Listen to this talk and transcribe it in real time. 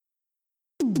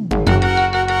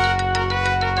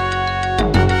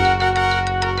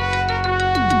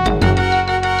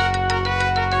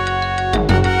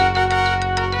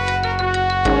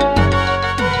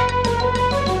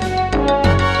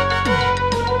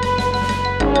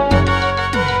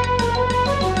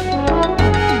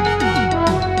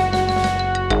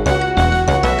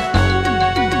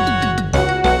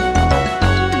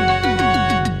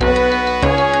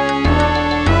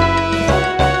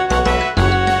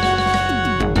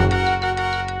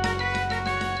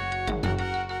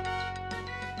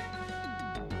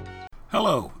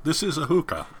Hello, this is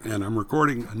Ahuka, and I'm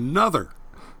recording another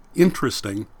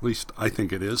interesting, at least I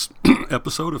think it is,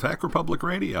 episode of Hacker Public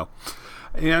Radio.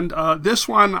 And this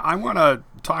one, I want to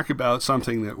talk about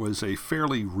something that was a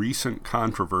fairly recent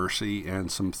controversy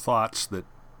and some thoughts that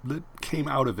came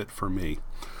out of it for me.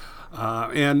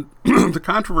 And the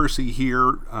controversy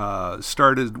here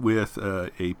started with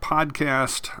a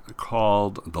podcast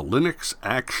called The Linux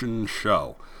Action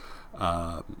Show.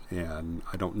 And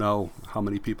I don't know how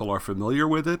many people are familiar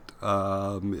with it.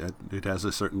 It has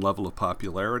a certain level of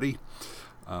popularity.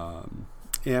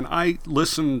 And I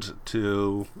listened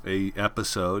to a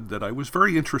episode that I was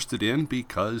very interested in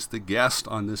because the guest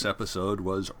on this episode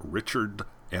was Richard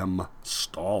M.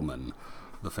 Stallman,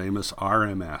 the famous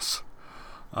RMS.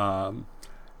 And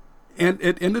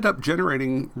it ended up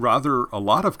generating rather a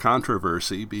lot of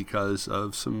controversy because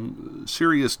of some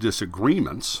serious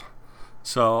disagreements.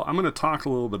 So I'm going to talk a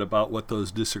little bit about what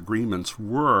those disagreements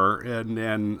were and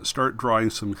then start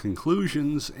drawing some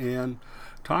conclusions and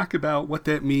talk about what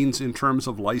that means in terms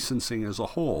of licensing as a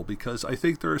whole, because I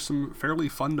think there are some fairly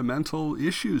fundamental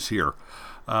issues here.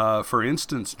 For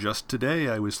instance, just today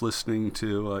I was listening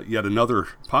to yet another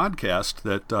podcast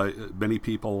that many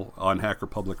people on Hacker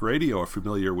Public Radio are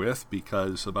familiar with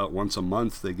because about once a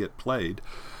month they get played,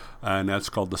 and that's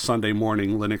called the Sunday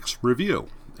Morning Linux Review.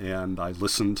 And I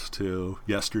listened to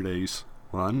yesterday's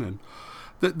one, and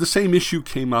the same issue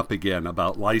came up again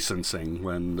about licensing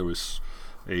when there was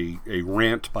a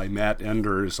rant by Matt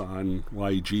Enders on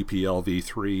why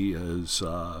GPLv3 is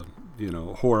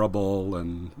horrible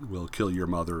and will kill your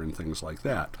mother and things like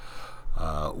that.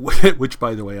 Which,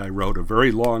 by the way, I wrote a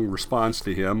very long response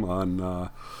to him on the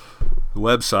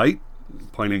website,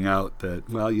 pointing out that,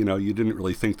 you didn't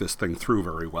really think this thing through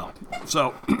very well.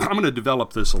 So I'm going to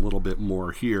develop this a little bit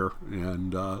more here,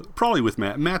 and probably with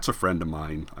Matt. Matt's a friend of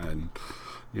mine, and,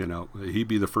 he'd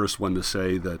be the first one to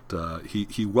say that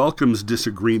he welcomes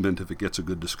disagreement if it gets a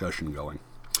good discussion going.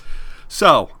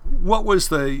 So what was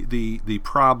the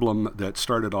problem that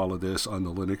started all of this on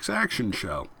the Linux Action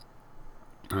Show?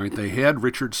 All right, they had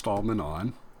Richard Stallman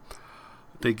on.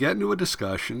 They get into a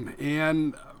discussion,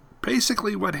 and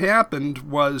basically what happened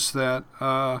was that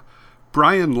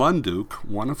Brian Lunduke,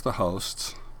 one of the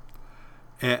hosts,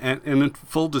 and in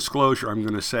full disclosure, I'm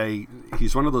going to say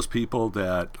he's one of those people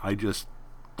that I just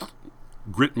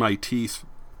grit my teeth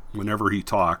whenever he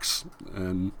talks,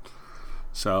 and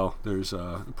so there's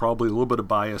probably a little bit of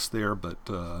bias there, but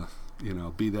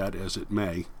be that as it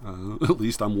may, at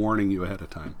least I'm warning you ahead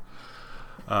of time.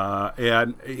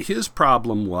 And his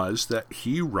problem was that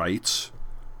he writes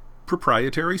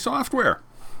proprietary software.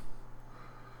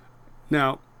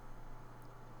 Now,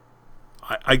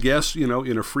 I guess, in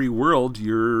a free world,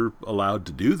 you're allowed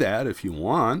to do that if you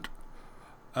want.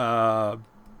 The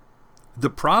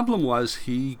problem was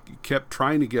he kept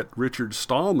trying to get Richard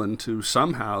Stallman to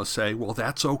somehow say, well,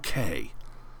 that's okay.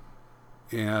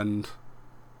 And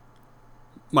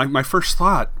my first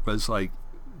thought was like,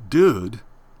 dude,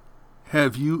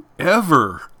 have you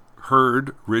ever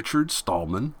heard Richard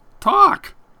Stallman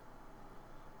talk?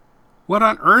 What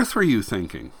on earth were you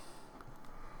thinking?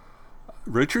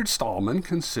 Richard Stallman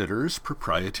considers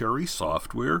proprietary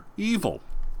software evil.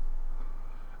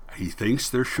 He thinks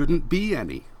there shouldn't be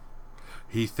any.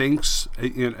 He thinks,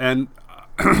 and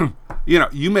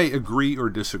you may agree or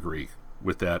disagree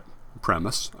with that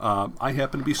premise. I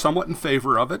happen to be somewhat in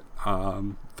favor of it.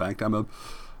 In fact,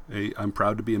 I'm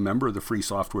proud to be a member of the Free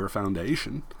Software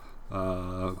Foundation.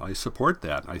 I support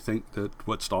that. I think that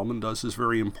what Stallman does is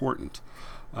very important.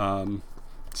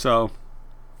 So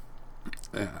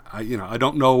I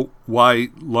don't know why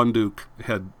Lunduke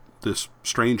had this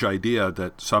strange idea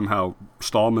that somehow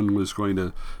Stallman was going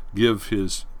to give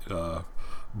his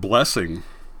blessing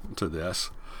to this,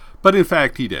 but in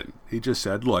fact he didn't. He just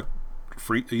said, look,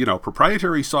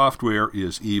 proprietary software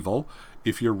is evil.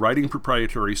 If you're writing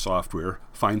proprietary software,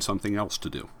 find something else to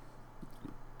do.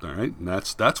 All right, and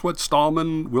that's what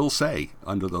Stallman will say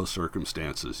under those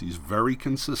circumstances. He's very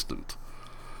consistent,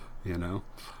 And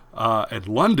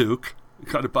Lunduke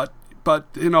got about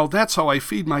but, that's how I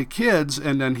feed my kids.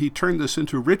 And then he turned this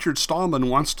into Richard Stallman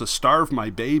wants to starve my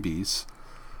babies,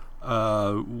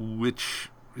 which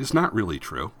is not really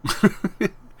true.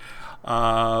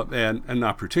 And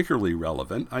not particularly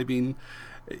relevant. I mean,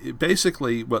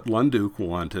 basically what Lunduke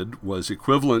wanted was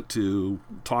equivalent to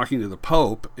talking to the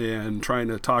Pope and trying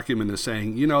to talk him into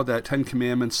saying, that Ten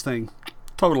Commandments thing,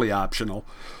 totally optional,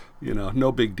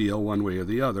 no big deal one way or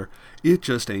the other. It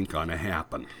just ain't gonna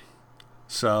happen.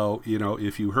 So,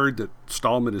 if you heard that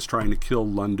Stallman is trying to kill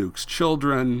Lunduke's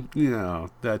children,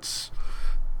 that's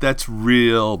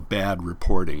real bad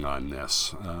reporting on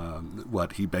this.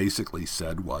 What he basically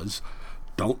said was,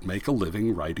 don't make a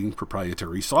living writing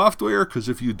proprietary software, because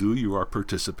if you do, you are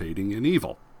participating in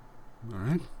evil. All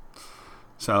right?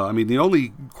 So, I mean, the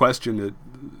only question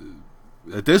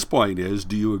at this point is,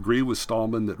 do you agree with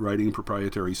Stallman that writing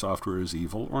proprietary software is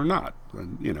evil or not?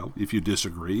 And, if you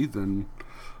disagree, then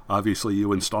obviously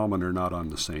you and Stallman are not on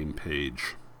the same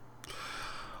page.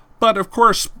 But, of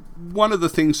course, one of the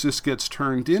things this gets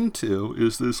turned into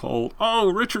is this whole,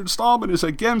 Richard Stallman is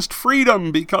against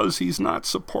freedom because he's not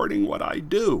supporting what I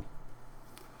do.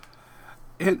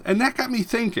 And that got me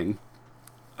thinking,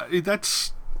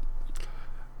 that's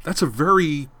a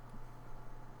very,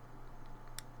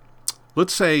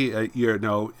 let's say,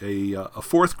 a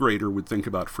fourth grader would think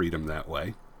about freedom that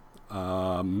way.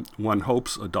 One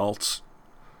hopes adults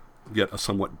get a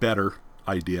somewhat better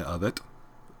idea of it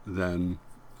than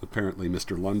apparently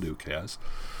Mr. Lunduke has,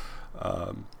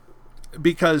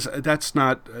 because that's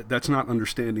not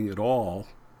understanding at all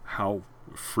how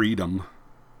freedom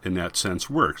in that sense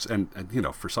works. And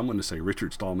for someone to say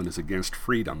Richard Stallman is against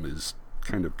freedom is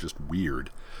kind of just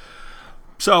weird.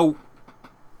 So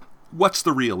what's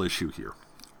the real issue here?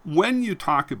 When you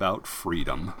talk about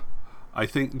freedom, I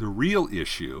think the real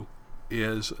issue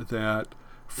is that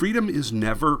freedom is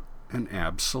never an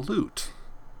absolute,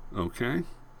 okay?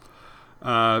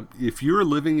 If you're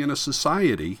living in a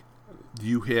society,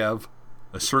 you have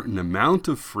a certain amount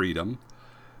of freedom,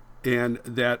 and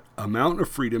that amount of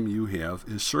freedom you have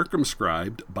is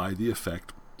circumscribed by the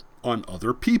effect on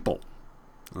other people.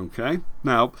 Okay?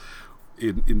 Now,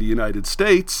 in the United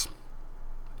States,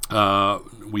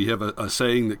 we have a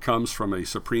saying that comes from a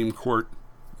Supreme Court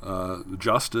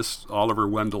Justice, Oliver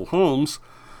Wendell Holmes,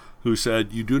 who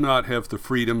said, "You do not have the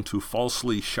freedom to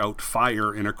falsely shout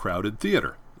fire in a crowded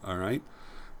theater." All right?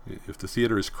 If the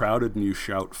theater is crowded and you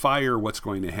shout fire, what's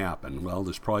going to happen? Well,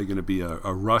 there's probably going to be a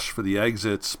rush for the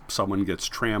exits. Someone gets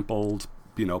trampled.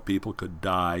 People could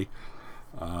die.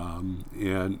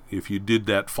 And if you did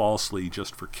that falsely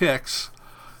just for kicks,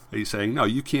 he's saying, no,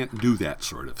 you can't do that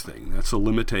sort of thing. That's a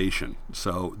limitation.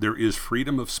 So there is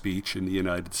freedom of speech in the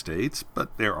United States,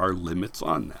 but there are limits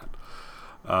on that.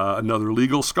 Another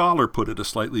legal scholar put it a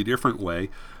slightly different way.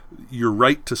 Your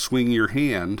right to swing your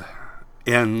hand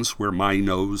ends where my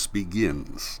nose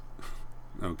begins.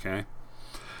 Okay?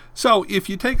 So if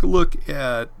you take a look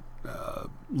at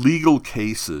legal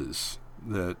cases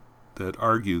that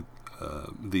argue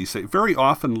these, very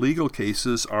often legal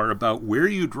cases are about where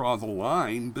you draw the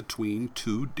line between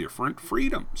two different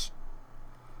freedoms.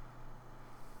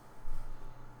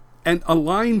 And a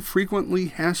line frequently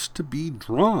has to be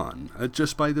drawn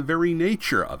just by the very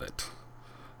nature of it.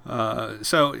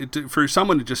 For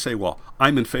someone to just say, well,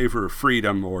 I'm in favor of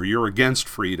freedom or you're against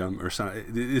freedom, or something,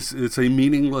 it's a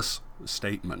meaningless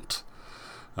statement.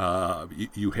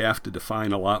 You have to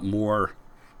define a lot more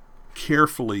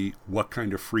carefully what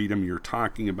kind of freedom you're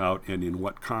talking about and in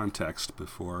what context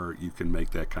before you can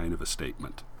make that kind of a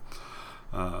statement.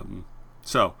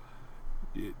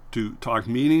 To talk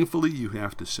meaningfully, you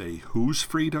have to say whose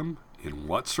freedom, in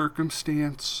what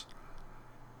circumstance,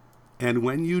 and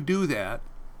when you do that,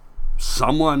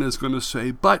 someone is going to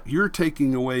say, but you're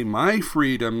taking away my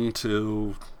freedom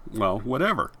to, well,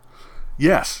 whatever.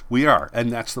 Yes, we are,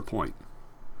 and that's the point.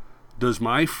 Does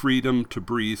my freedom to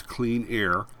breathe clean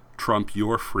air trump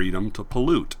your freedom to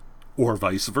pollute, or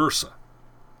vice versa?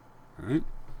 All right?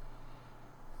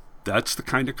 That's the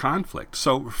kind of conflict.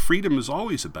 So freedom is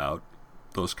always about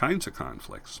those kinds of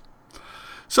conflicts.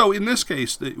 So in this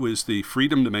case, it was the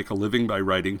freedom to make a living by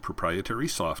writing proprietary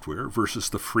software versus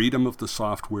the freedom of the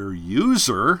software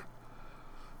user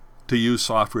to use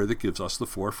software that gives us the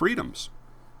four freedoms.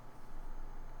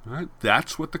 All right?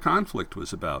 That's what the conflict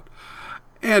was about.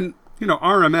 And,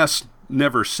 RMS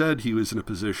never said he was in a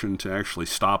position to actually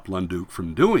stop Lunduke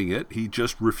from doing it. He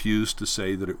just refused to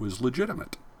say that it was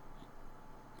legitimate.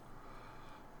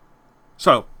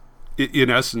 So, in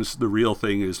essence, the real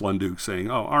thing is Lunduke saying,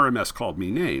 oh, RMS called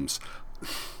me names.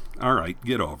 All right,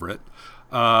 get over it.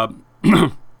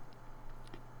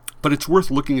 But it's worth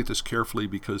looking at this carefully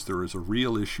because there is a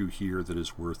real issue here that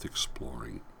is worth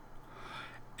exploring.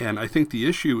 And I think the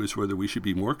issue is whether we should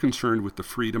be more concerned with the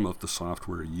freedom of the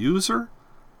software user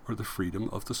or the freedom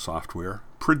of the software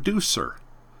producer.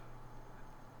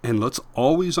 And let's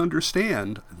always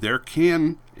understand there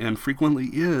can and frequently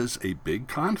is a big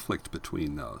conflict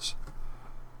between those.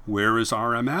 Where is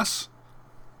RMS?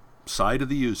 Side of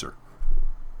the user.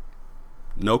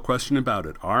 No question about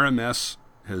it. RMS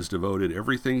has devoted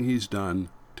everything he's done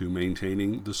to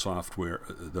maintaining the software,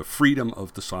 the freedom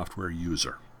of the software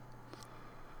user.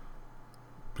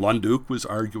 Blunduke was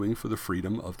arguing for the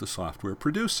freedom of the software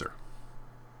producer.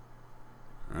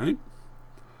 Right?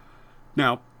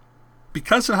 Now,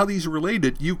 because of how these are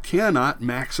related, you cannot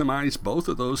maximize both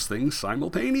of those things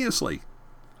simultaneously.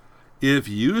 If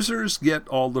users get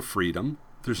all the freedom,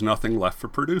 there's nothing left for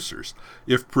producers.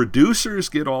 If producers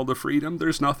get all the freedom,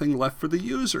 there's nothing left for the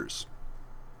users.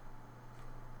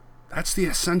 That's the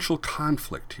essential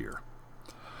conflict here.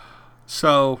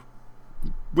 So,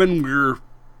 when we're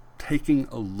taking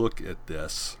a look at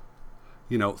this,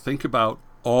 think about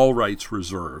all rights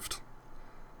reserved.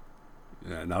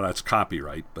 Now that's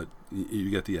copyright, but you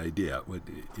get the idea.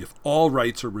 If all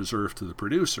rights are reserved to the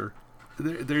producer,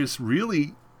 there's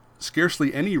really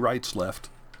scarcely any rights left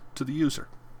to the user.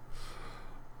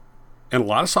 And a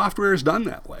lot of software is done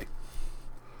that way.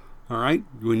 All right?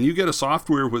 When you get a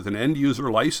software with an end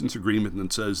user license agreement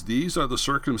that says these are the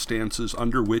circumstances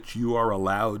under which you are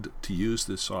allowed to use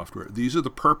this software, these are the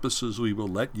purposes we will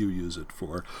let you use it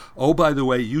for. Oh, by the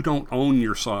way, you don't own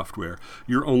your software.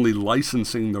 You're only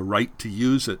licensing the right to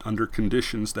use it under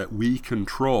conditions that we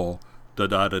control,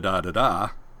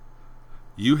 da-da-da-da-da-da.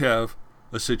 You have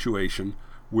a situation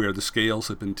where the scales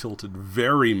have been tilted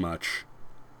very much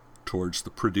towards the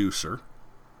producer,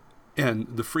 and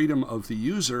the freedom of the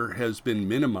user has been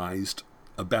minimized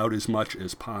about as much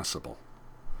as possible.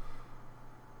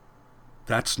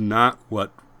 That's not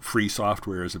what free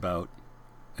software is about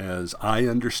as I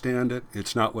understand it.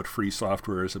 It's not what free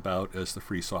software is about as the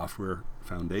Free Software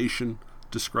Foundation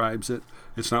describes it.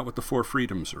 It's not what the Four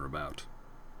Freedoms are about.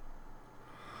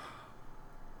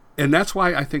 And that's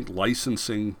why I think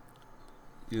licensing,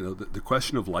 the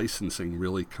question of licensing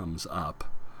really comes up.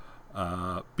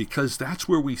 Because that's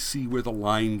where we see where the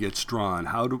line gets drawn.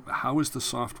 How is the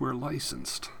software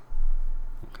licensed?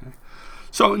 Okay.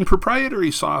 So in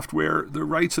proprietary software, the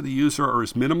rights of the user are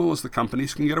as minimal as the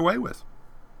companies can get away with.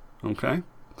 Okay.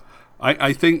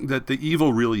 I think that the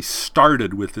evil really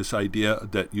started with this idea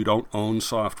that you don't own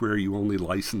software, you only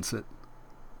license it.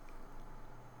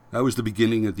 That was the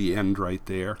beginning of the end right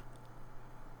there.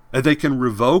 And they can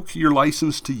revoke your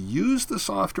license to use the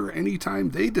software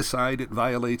anytime they decide it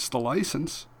violates the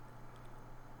license.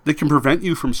 They can prevent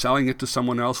you from selling it to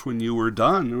someone else when you were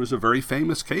done. There was a very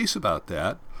famous case about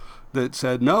that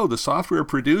said, no, the software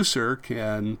producer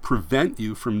can prevent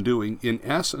you from doing, in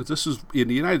essence, this is in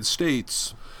the United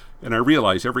States, and I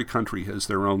realize every country has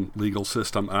their own legal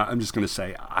system. I'm just going to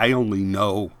say I only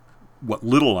know what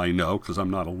little I know because I'm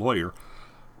not a lawyer.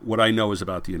 What I know is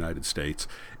about the United States.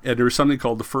 And there's something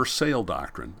called the first sale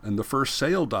doctrine. And the first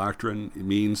sale doctrine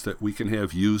means that we can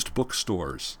have used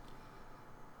bookstores.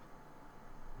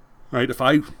 Right? If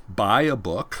I buy a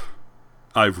book,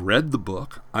 I've read the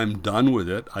book, I'm done with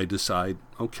it, I decide,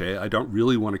 okay, I don't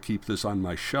really want to keep this on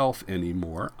my shelf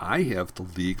anymore. I have the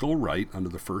legal right under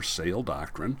the first sale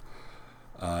doctrine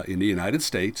in the United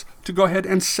States to go ahead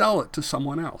and sell it to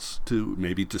someone else,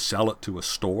 maybe to sell it to a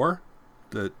store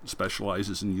that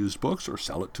specializes in used books, or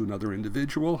sell it to another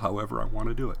individual, however I want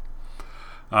to do it.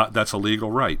 That's a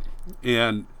legal right.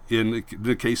 And in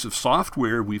the case of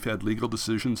software, we've had legal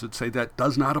decisions that say that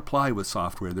does not apply with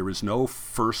software. There is no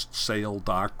first sale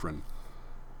doctrine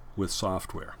with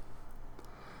software.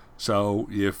 So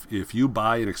if you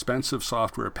buy an expensive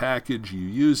software package, you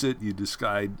use it, you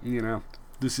decide,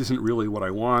 this isn't really what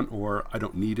I want, or I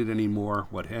don't need it anymore,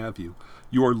 what have you.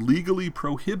 You are legally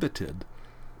prohibited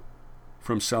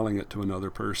from selling it to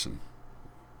another person.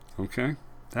 Okay?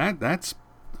 That's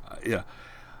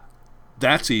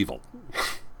evil.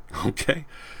 Okay?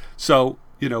 So,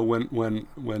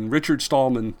 when Richard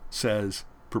Stallman says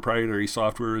proprietary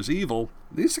software is evil,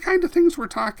 these are the kind of things we're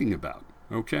talking about.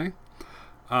 Okay?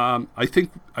 I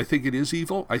think it is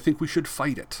evil. I think we should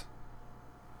fight it.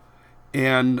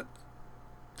 And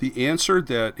the answer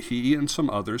that he and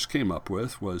some others came up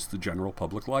with was the general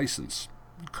public license.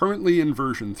 Currently in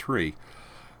version 3,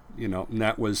 and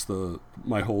that was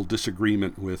my whole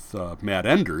disagreement with Matt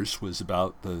Enders was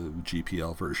about the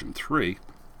GPL version 3.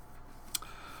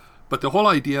 But the whole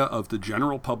idea of the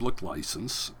general public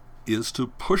license is to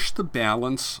push the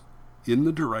balance in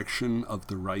the direction of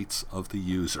the rights of the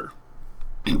user.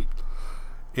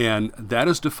 And that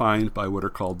is defined by what are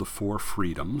called the 4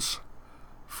 freedoms.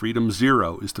 Freedom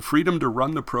 0 is the freedom to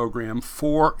run the program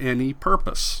for any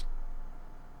purpose.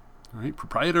 Right?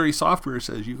 Proprietary software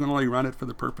says you can only run it for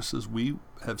the purposes we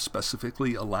have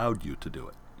specifically allowed you to do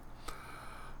it.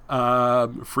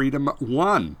 Freedom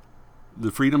 1,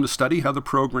 the freedom to study how the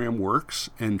program works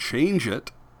and change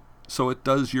it so it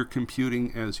does your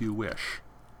computing as you wish,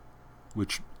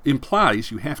 which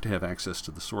implies you have to have access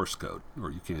to the source code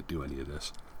or you can't do any of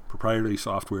this. Proprietary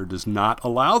software does not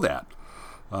allow that.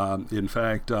 In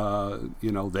fact,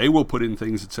 they will put in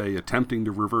things that say attempting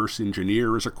to reverse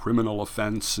engineer is a criminal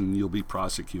offense and you'll be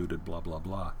prosecuted, blah, blah,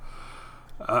 blah.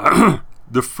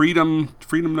 The freedom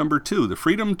number 2, the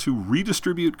freedom to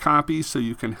redistribute copies so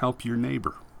you can help your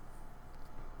neighbor.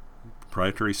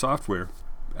 Proprietary software,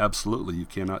 absolutely, you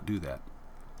cannot do that.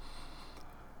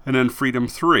 And then freedom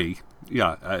 3,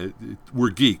 we're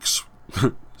geeks.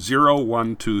 0,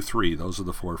 1, 2, 3, those are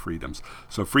the 4 freedoms.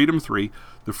 So freedom 3,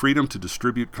 the freedom to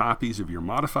distribute copies of your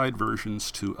modified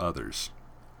versions to others.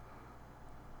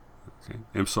 Okay?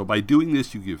 And so by doing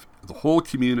this, you give the whole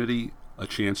community a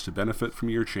chance to benefit from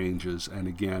your changes. And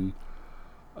again,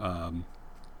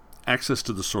 access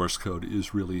to the source code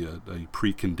is really a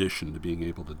precondition to being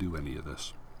able to do any of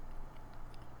this.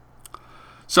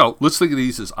 So let's think of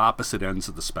these as opposite ends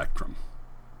of the spectrum.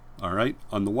 All right.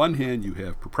 On the one hand, you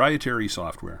have proprietary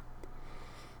software.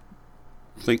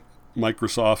 Think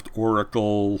Microsoft,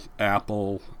 Oracle,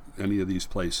 Apple, any of these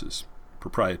places.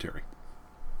 Proprietary.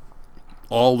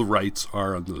 All the rights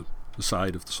are on the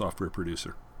side of the software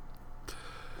producer.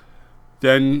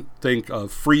 Then think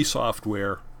of free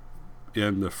software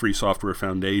in the Free Software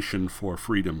Foundation for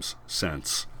Freedom's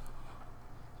sense.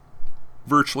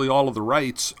 Virtually all of the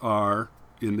rights are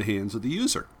in the hands of the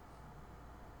user.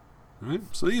 Right?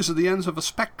 So these are the ends of a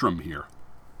spectrum here.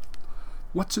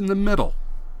 What's in the middle?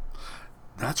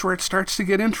 That's where it starts to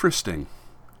get interesting.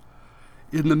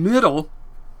 In the middle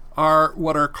are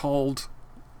what are called,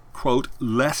 quote,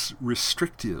 less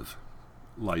restrictive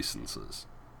licenses.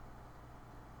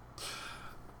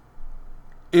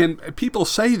 And people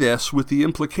say this with the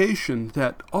implication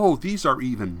that, these are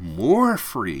even more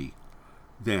free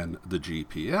than the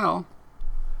GPL.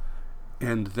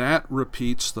 And that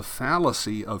repeats the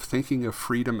fallacy of thinking of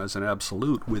freedom as an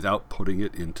absolute without putting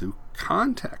it into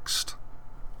context.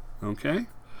 Okay?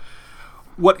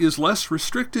 What is less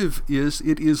restrictive is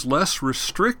it is less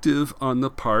restrictive on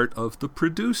the part of the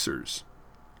producers.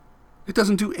 It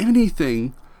doesn't do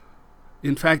anything.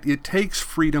 In fact, it takes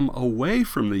freedom away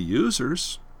from the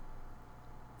users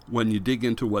when you dig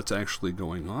into what's actually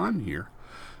going on here.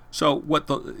 So what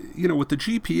the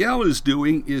GPL is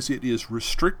doing is it is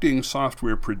restricting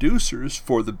software producers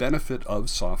for the benefit of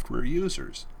software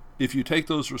users. If you take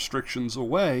those restrictions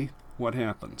away, what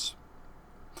happens?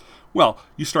 Well,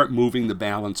 you start moving the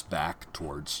balance back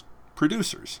towards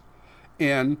producers.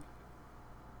 And,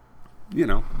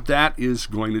 that is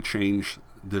going to change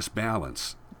this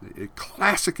balance. A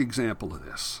classic example of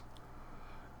this.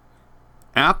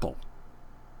 Apple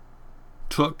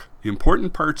took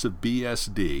important parts of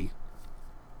BSD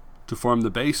to form the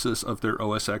basis of their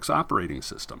OS X operating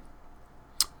system.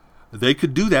 They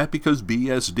could do that because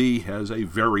BSD has a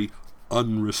very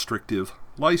unrestrictive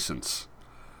license.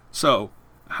 So,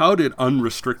 how did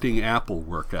unrestricting Apple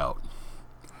work out?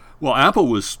 Well,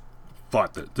 Apple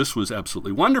thought that this was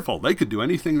absolutely wonderful. They could do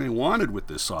anything they wanted with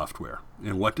this software.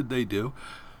 And what did they do?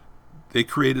 They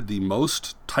created the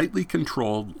most tightly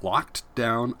controlled,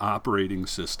 locked-down operating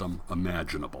system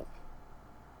imaginable.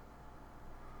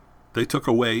 They took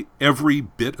away every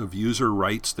bit of user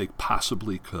rights they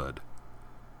possibly could.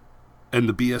 And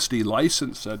the BSD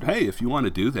license said, hey, if you want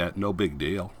to do that, no big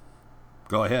deal.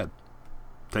 Go ahead.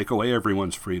 Take away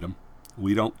everyone's freedom.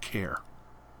 We don't care.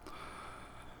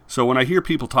 So when I hear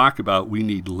people talk about we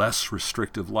need less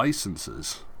restrictive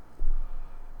licenses,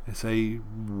 I say,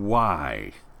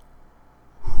 why?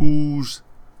 Whose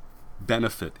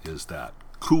benefit is that?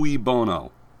 Cui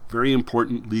bono, very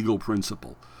important legal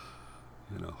principle.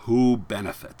 Who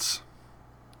benefits?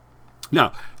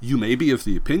 Now, you may be of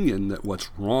the opinion that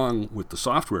what's wrong with the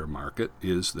software market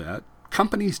is that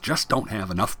companies just don't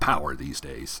have enough power these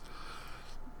days.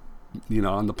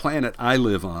 On the planet I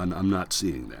live on, I'm not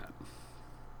seeing that.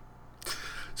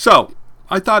 So,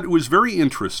 I thought it was very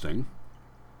interesting.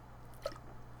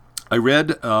 I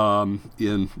read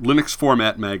in Linux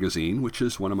Format magazine, which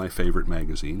is one of my favorite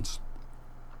magazines,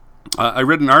 I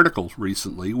read an article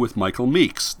recently with Michael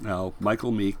Meeks. Now,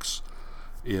 Michael Meeks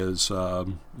is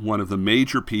one of the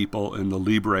major people in the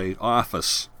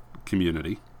LibreOffice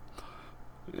community.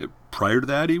 prior to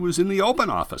that, he was in the open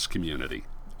office community.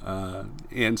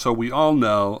 And so we all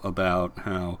know about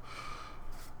how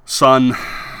Sun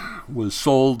was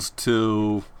sold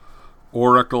to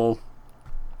Oracle,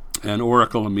 and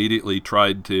Oracle immediately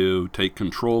tried to take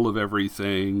control of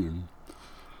everything,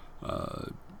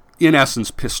 and in essence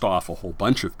pissed off a whole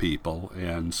bunch of people.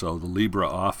 And so the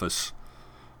LibreOffice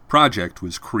project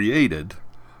was created,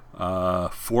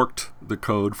 forked the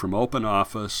code from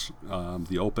OpenOffice.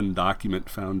 The Open Document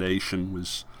Foundation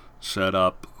was set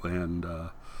up, and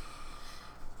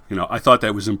I thought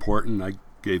that was important. I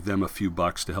gave them a few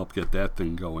bucks to help get that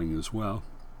thing going as well.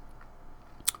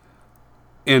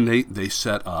 And they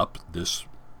set up this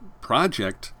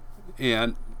project,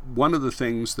 and one of the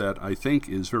things that I think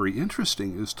is very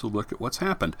interesting is to look at what's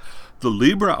happened. The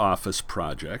LibreOffice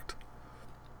project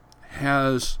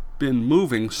has been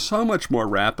moving so much more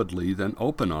rapidly than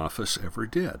OpenOffice ever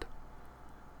did.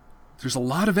 There's a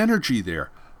lot of energy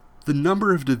there. The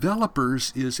number of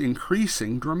developers is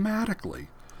increasing dramatically.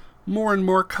 More and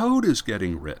more code is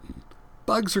getting written.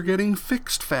 Bugs are getting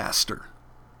fixed faster.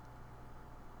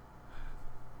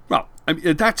 Well, I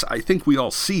think we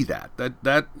all see that.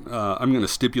 I'm going to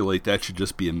stipulate that should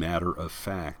just be a matter of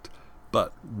fact.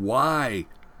 But why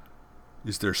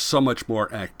is there so much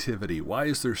more activity? Why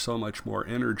is there so much more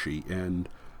energy? And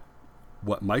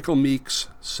what Michael Meeks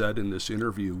said in this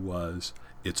interview was,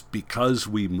 it's because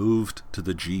we moved to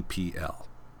the GPL.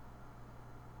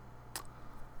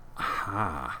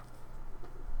 Aha.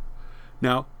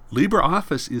 Now,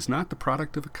 LibreOffice is not the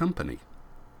product of a company.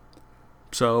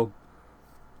 So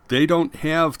they don't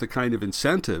have the kind of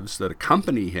incentives that a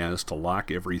company has to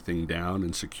lock everything down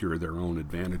and secure their own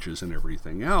advantages and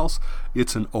everything else.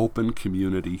 It's an open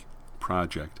community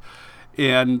project.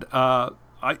 And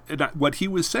what he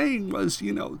was saying was,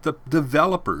 the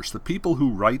developers, the people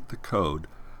who write the code,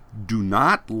 do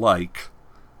not like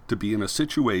to be in a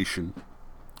situation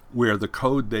where the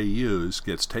code they use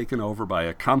gets taken over by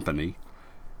a company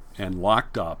and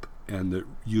locked up, and the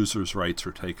user's rights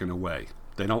are taken away.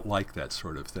 They don't like that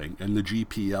sort of thing, and the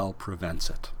GPL prevents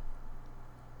it.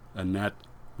 And that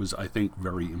was, I think,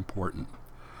 very important.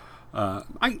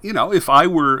 If I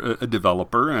were a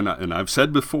developer, and I've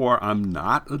said before, I'm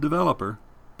not a developer,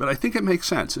 but I think it makes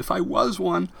sense. If I was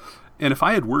one, and if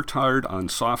I had worked hard on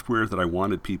software that I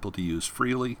wanted people to use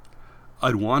freely,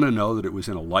 I'd want to know that it was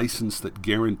in a license that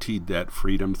guaranteed that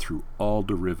freedom through all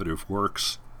derivative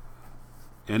works.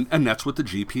 And that's what the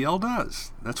GPL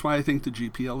does. That's why I think the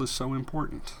GPL is so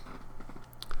important.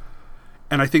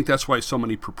 And I think that's why so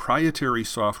many proprietary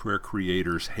software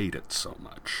creators hate it so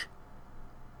much.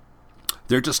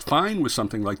 They're just fine with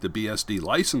something like the BSD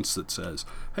license that says,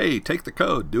 hey, take the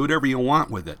code, do whatever you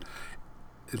want with it.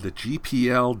 The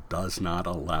GPL does not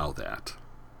allow that.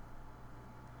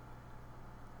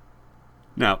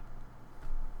 Now,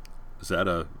 is that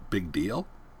a big deal?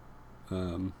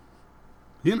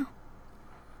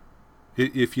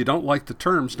 If you don't like the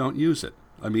terms, don't use it.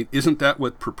 I mean, isn't that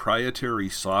what proprietary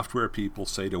software people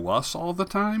say to us all the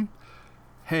time?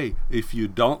 Hey, if you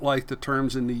don't like the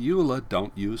terms in the EULA,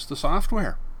 don't use the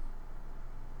software.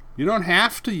 You don't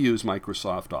have to use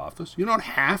Microsoft Office. You don't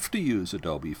have to use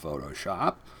Adobe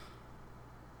Photoshop.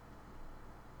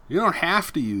 You don't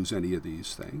have to use any of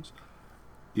these things.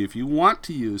 If you want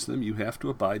to use them, you have to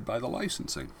abide by the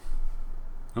licensing.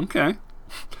 Okay.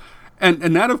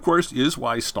 And that, of course, is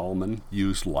why Stallman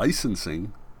used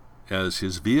licensing as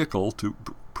his vehicle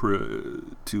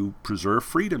to preserve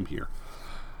freedom here.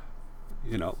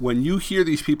 When you hear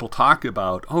these people talk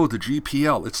about, the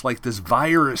GPL, it's like this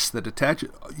virus that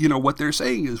attaches, what they're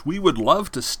saying is, we would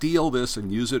love to steal this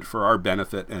and use it for our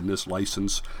benefit, and this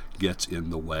license gets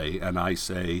in the way. And I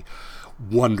say,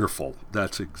 wonderful.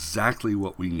 That's exactly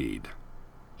what we need.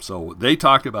 So they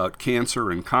talk about cancer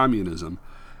and communism.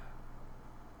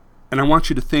 And I want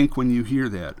you to think when you hear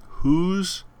that,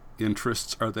 whose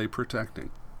interests are they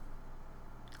protecting?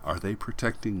 Are they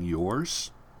protecting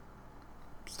yours?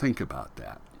 Think about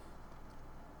that.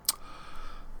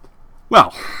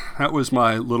 Well, that was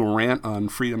my little rant on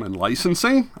freedom and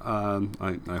licensing.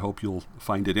 I hope you'll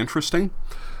find it interesting.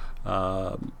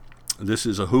 This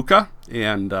is a hookah,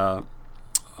 and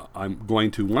I'm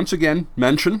going to once again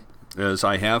mention, as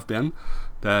I have been,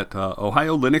 that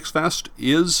Ohio Linux Fest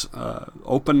is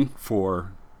open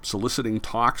for soliciting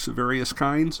talks of various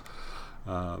kinds.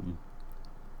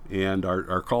 And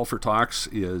our call for talks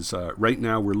is, right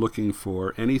now we're looking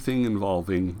for anything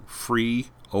involving free,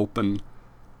 open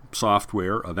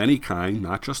software of any kind,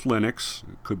 not just Linux.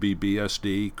 It could be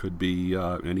BSD, could be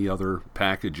any other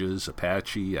packages,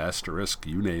 Apache, Asterisk,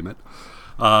 you name it.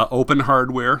 Open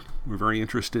hardware. We're very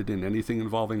interested in anything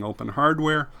involving open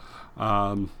hardware.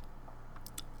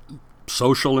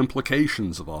 social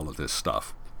implications of all of this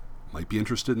stuff. Might be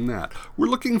interested in that. We're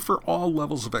looking for all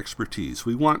levels of expertise.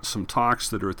 We want some talks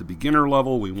that are at the beginner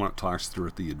level. We want talks that are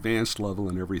at the advanced level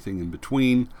and everything in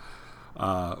between.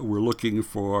 We're looking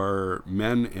for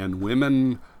men and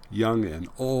women, young and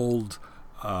old.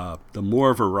 The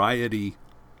more variety,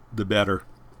 the better.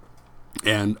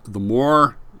 And the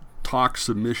more talk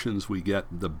submissions we get,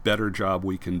 the better job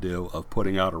we can do of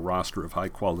putting out a roster of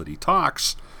high-quality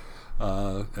talks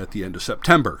at the end of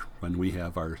September, when we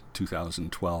have our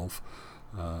 2012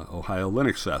 Ohio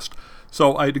Linux Fest.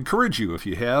 So I'd encourage you, if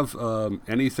you have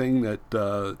anything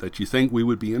that you think we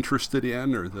would be interested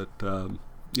in, or that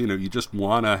you just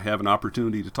want to have an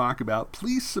opportunity to talk about,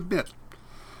 please submit.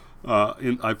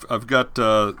 I've got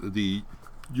the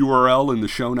URL in the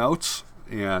show notes,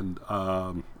 and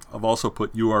I've also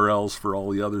put URLs for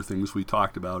all the other things we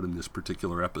talked about in this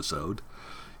particular episode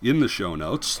in the show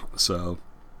notes. So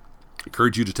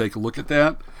encourage you to take a look at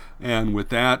that. And with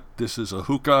that, this is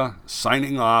Ahuka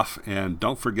signing off, and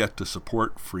don't forget to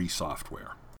support free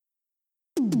software.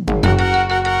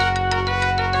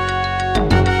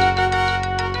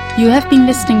 You have been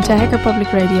listening to Hacker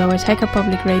Public Radio at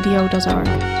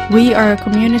hackerpublicradio.org. We are a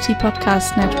community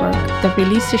podcast network that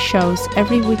releases shows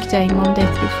every weekday, Monday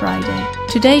through Friday.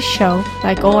 Today's show,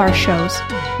 like all our shows,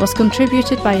 was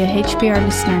contributed by a HPR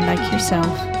listener like yourself.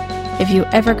 If you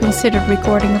ever considered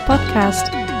recording a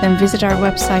podcast, then visit our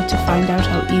website to find out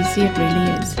how easy it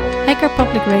really is. Hacker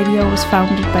Public Radio was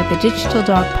founded by the Digital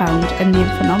Dog Pound and the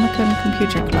Infonomicon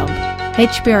Computer Club.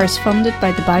 HPR is funded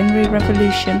by the Binary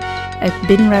Revolution at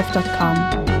binrev.com.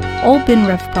 All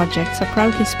BinRev projects are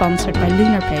proudly sponsored by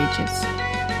Lunar Pages.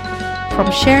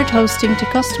 From shared hosting to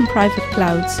custom private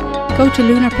clouds, go to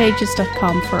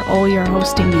lunarpages.com for all your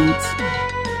hosting needs.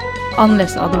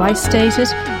 Unless otherwise stated,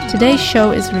 today's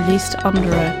show is released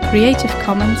under a Creative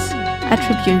Commons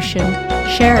Attribution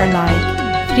Share Alike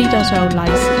 3.0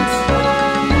 license.